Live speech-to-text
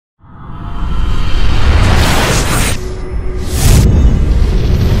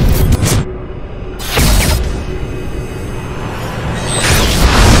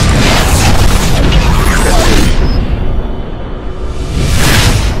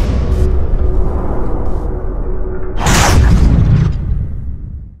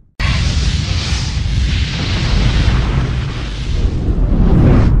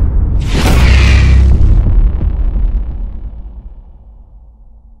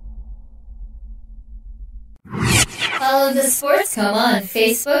Follow the Sports Coma on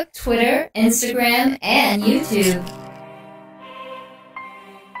Facebook, Twitter, Instagram, and YouTube.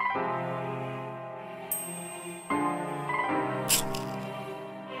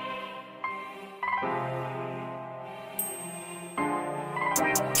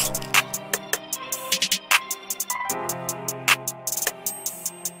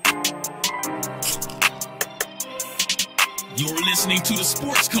 You're listening to the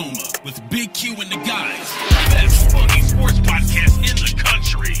Sports Coma with Big Q and the guys. Best fucking sports podcast in the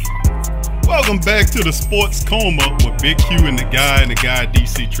country. Welcome back to the Sports Coma with Big Q and the guy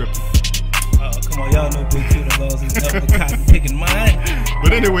DC Triple. Come on, y'all know Big Q done lost his cotton picking mind.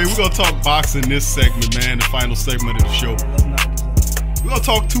 But anyway, we're gonna talk boxing this segment, man, the final segment of the show. We're gonna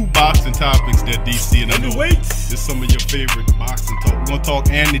talk two boxing topics that DC and I know is some of your favorite boxing talk. We're gonna talk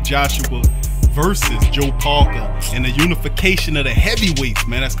Anthony Joshua versus Joe Parker and the unification of the heavyweights,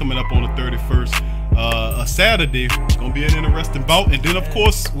 man. That's coming up on the 31st, a Saturday. It's gonna be an interesting bout, and then of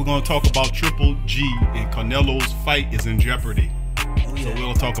course we're gonna talk about Triple G and Canelo's fight is in jeopardy. So we're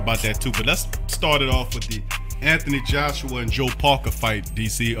gonna talk about that too. But let's start it off with the Anthony Joshua and Joe Parker fight.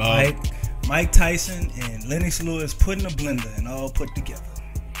 DC, Mike Tyson and Lennox Lewis put in a blender and all put together.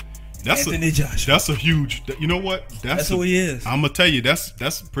 Anthony Joshua. That's a huge. You know what? That's who he is. I'm gonna tell you, that's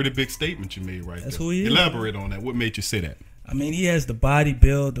a pretty big statement you made right there. That's who he is. Elaborate on that. What made you say that? I mean, he has the body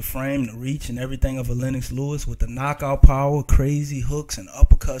build, the frame, the reach, and everything of a Lennox Lewis with the knockout power, crazy hooks and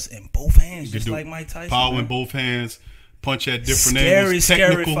uppercuts in both hands, just like Mike Tyson. Power in both hands, punch at different angles.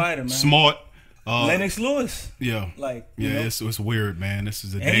 Technical, scary fighter, man. Smart. Lennox Lewis. Yeah. It's weird, man. This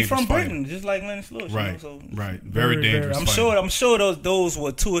is a dangerous fighter. And he's from Britain, just like Lennox Lewis. Right, you know? right. Very dangerous fighter. I'm sure those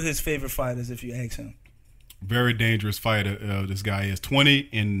were two of his favorite fighters if you ask him. Very dangerous fighter. This guy is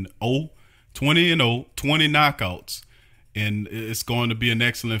 20-0, 20 knockouts. And it's going to be an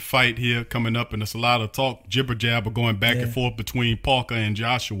excellent fight here coming up. And there's a lot of talk, jibber jabber going back and forth between Parker and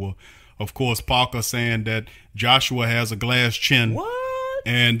Joshua. Of course, Parker saying that Joshua has a glass chin. What?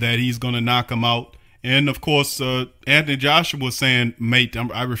 And that he's going to knock him out. And, of course, Anthony Joshua was saying, mate,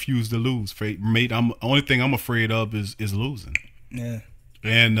 I refuse to lose. Mate, only thing I'm afraid of is losing. Yeah.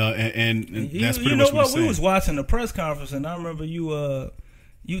 And that's pretty much what he's saying. You know what? We was watching the press conference, and I remember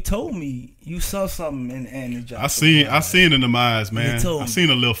you told me you saw something in Anthony Joshua. I seen in them eyes, man. I seen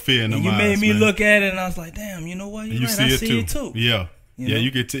a little fear in them eyes. You made me look at it, and I was like, damn, you know what? You're right. I see it too. Yeah.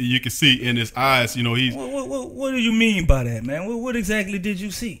 You can see in his eyes, you know, he's... What do you mean by that, man? What exactly did you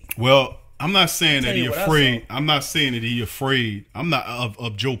see? Well, I'm not saying that he's afraid. I'm not saying that he's afraid. I'm not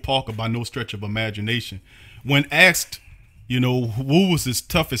of Joe Parker by no stretch of imagination. When asked, you know, who was his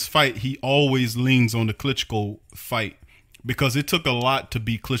toughest fight, he always leans on the Klitschko fight because it took a lot to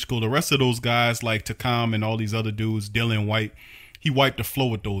beat Klitschko. The rest of those guys like Takam and all these other dudes, Dylan White, he wiped the floor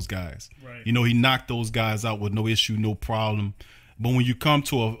with those guys. Right. You know, he knocked those guys out with no issue, no problem. But when you come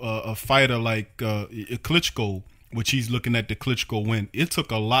to a fighter like Klitschko, which he's looking at the Klitschko win, it took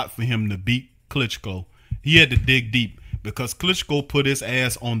a lot for him to beat Klitschko. He had to dig deep because Klitschko put his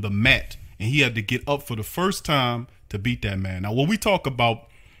ass on the mat, and he had to get up for the first time to beat that man. Now, when we talk about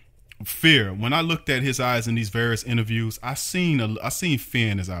fear, when I looked at his eyes in these various interviews, I seen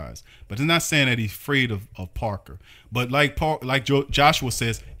fear in his eyes. But it's not saying that he's afraid of Parker. But like Joshua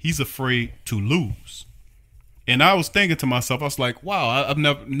says, he's afraid to lose. And I was thinking to myself, I was like, wow, I've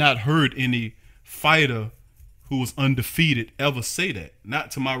never not heard any fighter who was undefeated ever say that. Not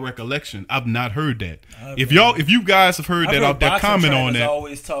to my recollection. I've not heard that. If you guys have heard that out there, comment on that.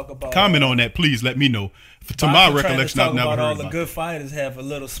 Always talk about comment on that, please. Let me know. To my recollection, I've never heard all the good fighters have a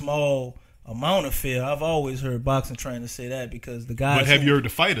little small amount of fear. I've always heard boxing trainers say that because the guys. But have you heard the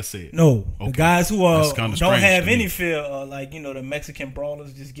fighter say it? No, okay. The guys who don't have any fear, like the Mexican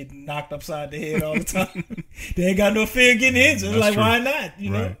brawlers, just get knocked upside the head all the time. They ain't got no fear getting hit. So like, why not?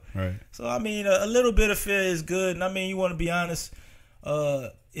 You know, right. So I mean, a little bit of fear is good, and I mean, you want to be honest.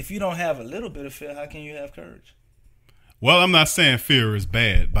 If you don't have a little bit of fear, how can you have courage? Well, I'm not saying fear is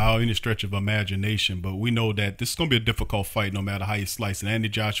bad by any stretch of imagination, but we know that this is going to be a difficult fight no matter how you slice it. Andy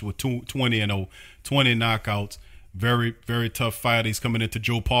Joshua, 20-0, 20 knockouts, very, very tough fight. He's coming into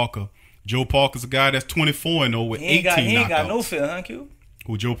Joe Parker. Joe Parker's a guy that's 24-0 with 18 knockouts. He ain't got no fear, huh, Q?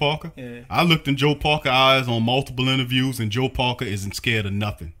 Who, Joe Parker? Yeah. I looked in Joe Parker's eyes on multiple interviews, and Joe Parker isn't scared of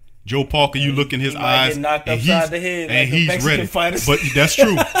nothing. Joe Parker, you look in his eyes, and he's ready. Fighters. But that's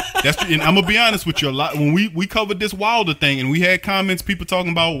true. And I'm gonna be honest with you. A lot when we covered this Wilder thing, and we had comments, people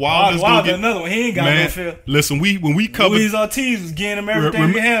talking about Wilder, another one. He ain't got no fear. Listen, when we covered Luis Ortiz was getting him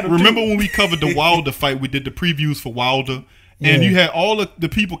everything he had. Remember when we covered the Wilder fight? We did the previews for Wilder, And you had all of the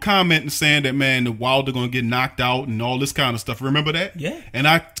people commenting saying that, man, the Wilder going to get knocked out and all this kind of stuff. Remember that? Yeah. And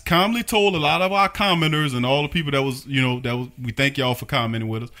I calmly told a lot of our commenters and all the people that was, we thank y'all for commenting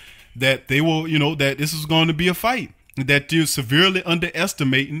with us, that they will, that this is going to be a fight. That you're severely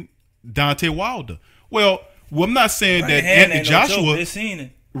underestimating Deontay Wilder. Well, I'm not saying that Anthony Joshua. They're seeing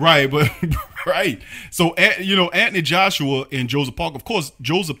it. Right, but right. So Anthony Joshua and Joseph Parker. Of course,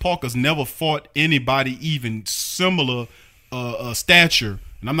 Joseph Parker's never fought anybody even similar stature,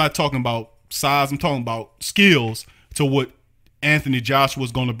 and I'm not talking about size. I'm talking about skills to what Anthony Joshua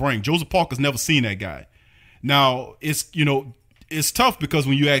is going to bring. Joseph Parker's never seen that guy. Now it's tough because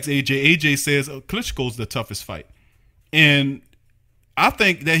when you ask AJ says Klitschko's the toughest fight, and I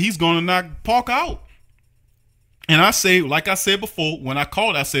think that he's going to knock Parker out. And I say, like I said before, when I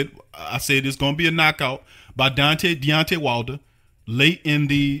called, I said it's going to be a knockout by Deontay Wilder late in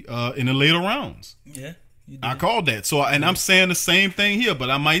the later rounds. Yeah, I called that. So, and I'm saying the same thing here, but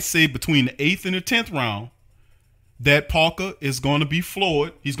I might say between the 8th and the 10th round that Parker is going to be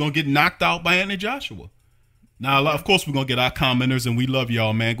floored. He's going to get knocked out by Anthony Joshua. Now, of course, we're going to get our commenters, and we love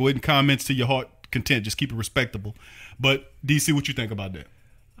y'all, man. Go ahead and comment to your heart content. Just keep it respectable. But DC, what you think about that?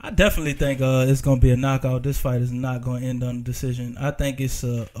 I definitely think it's going to be a knockout. This fight is not going to end on a decision. I think it's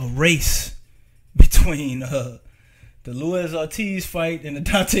a race between the Luis Ortiz fight and the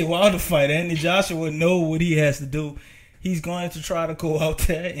Deontay Wilder fight. Anthony Joshua know what he has to do. He's going to try to go out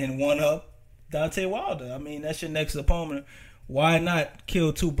there and one-up Deontay Wilder. I mean, that's your next opponent. Why not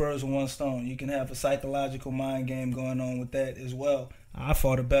kill two birds with one stone? You can have a psychological mind game going on with that as well. I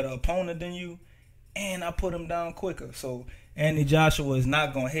fought a better opponent than you, and I put him down quicker. So Anthony Joshua is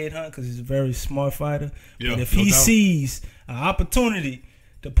not going to headhunt because he's a very smart fighter. Yeah, but if he sees an opportunity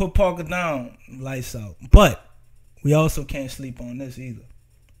to put Parker down, lights out. But we also can't sleep on this either.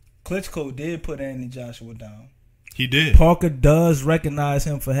 Klitschko did put Anthony Joshua down. He did. Parker does recognize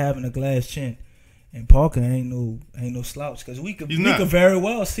him for having a glass chin. And Parker ain't no slouch because we could very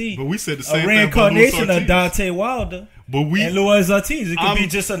well see but we said the same a reincarnation of Deontay Wilder and Luis Ortiz. It could be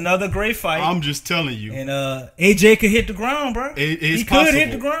just another great fight. I'm just telling you. And AJ could hit the ground, bro. He could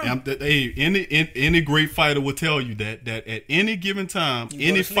hit the ground. Any great fighter will tell you that at any given time,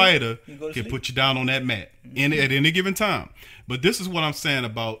 any fighter can put you down on that mat at any given time. But this is what I'm saying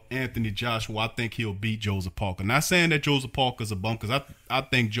about Anthony Joshua. I think he'll beat Joseph Parker. Not saying that Joseph Parker's a bum, because I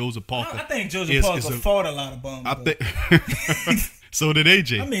think Joseph Parker. I think Joseph Parker fought a lot of bums. So did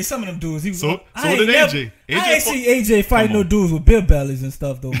AJ. I mean, some of them dudes. So did AJ. I ain't see AJ fighting no dudes with beer bellies and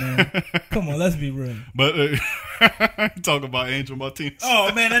stuff, though, man. Come on, let's be real. But talk about Angel Martinez.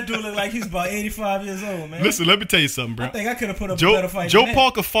 Oh, man, that dude look like he's about 85 years old, man. Listen, let me tell you something, bro. I think I could have put up a better fight. Joe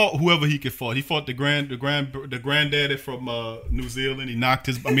Parker fought whoever he could fight. He fought the granddaddy from New Zealand. He knocked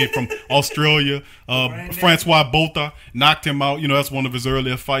from Australia. Francois Botha knocked him out. That's one of his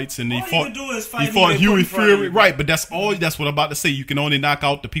earlier fights. And he fought Huey Fury. Right, but that's all. That's what I'm about to say. You can only knock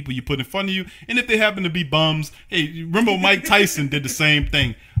out the people you put in front of you. And if they happen to be bums, hey, remember Mike Tyson did the same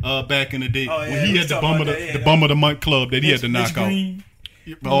thing back in the day when he had the bum of the month club that he had to knock out.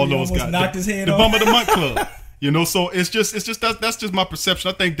 All those guys. Knocked his head the off. bum of the month club. So it's just that's just my perception.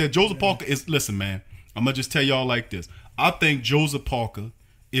 I think that Joseph Parker is. Listen, man, I'm gonna just tell y'all like this. I think Joseph Parker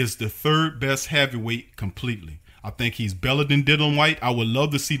is the third best heavyweight completely. I think he's better than Dylan White. I would love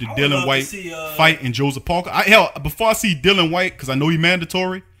to see the Dylan White fight in Joseph Parker. Before I see Dylan White, because I know he's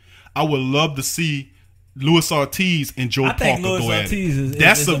mandatory, I would love to see Luis Ortiz and Joe Parker go at it.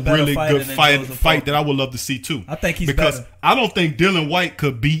 That's a really good fight that I would love to see too. I think he's because better. I don't think Dylan White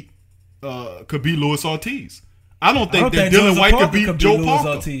could beat Luis Ortiz. I don't think that Dylan White could beat Joe Parker.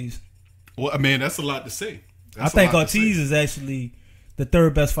 Ortiz. Well, I mean, that's a lot to say. I think Ortiz is actually the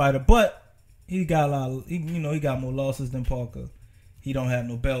third best fighter, but he got a lot. He got more losses than Parker. He don't have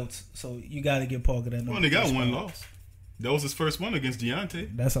no belts, so you got to give Parker that. Well, he got one loss. That was his first one against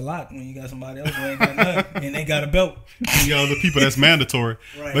Deontay. That's a lot when you got somebody else who ain't got nothing and they got a belt. You got other people that's mandatory.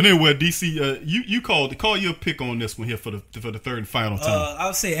 Right. But anyway, DC, you call your pick on this one here for the third and final time.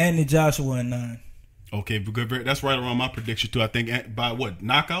 I'll say Anthony Joshua in 9. Okay, good. That's right around my prediction too. I think by what,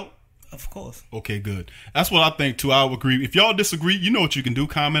 knockout? Of course. Okay, good. That's what I think too. I would agree. If y'all disagree, you know what you can do.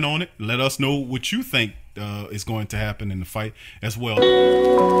 Comment on it. Let us know what you think is going to happen in the fight as well.